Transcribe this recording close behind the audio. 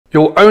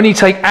You'll only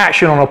take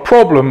action on a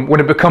problem when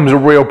it becomes a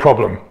real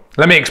problem.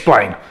 Let me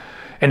explain.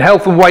 In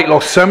health and weight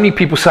loss, so many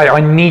people say, I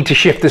need to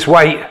shift this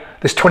weight,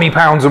 this 20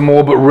 pounds or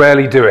more, but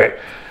rarely do it.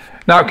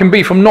 Now, it can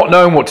be from not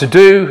knowing what to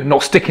do,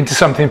 not sticking to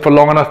something for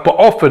long enough, but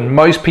often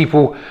most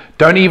people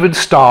don't even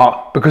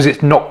start because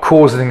it's not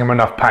causing them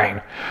enough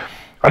pain.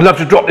 I'd love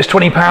to drop this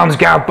 20 pounds,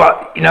 Gav,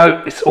 but you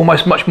know, it's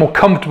almost much more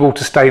comfortable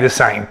to stay the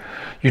same.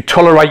 You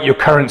tolerate your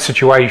current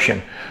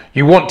situation.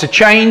 You want to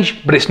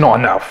change, but it's not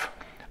enough.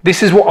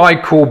 This is what I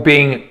call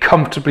being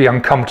comfortably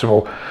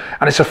uncomfortable,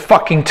 and it's a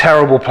fucking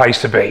terrible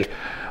place to be.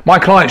 My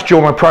clients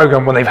join my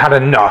program when they've had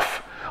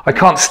enough. I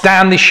can't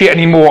stand this shit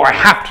anymore. I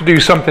have to do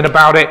something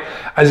about it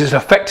as it's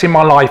affecting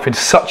my life in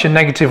such a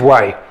negative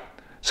way.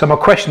 So my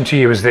question to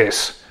you is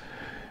this.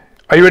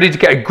 Are you ready to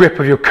get a grip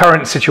of your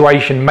current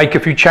situation, make a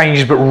few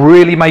changes, but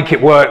really make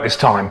it work this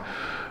time?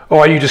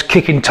 Or are you just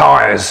kicking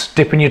tires,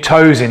 dipping your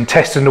toes in,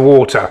 testing the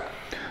water?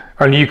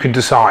 Only you can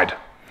decide.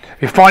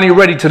 If you're finally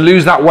ready to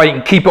lose that weight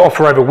and keep it off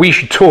forever, we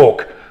should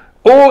talk.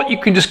 Or you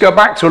can just go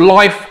back to a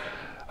life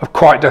of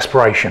quiet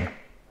desperation.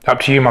 Up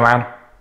to you, my man.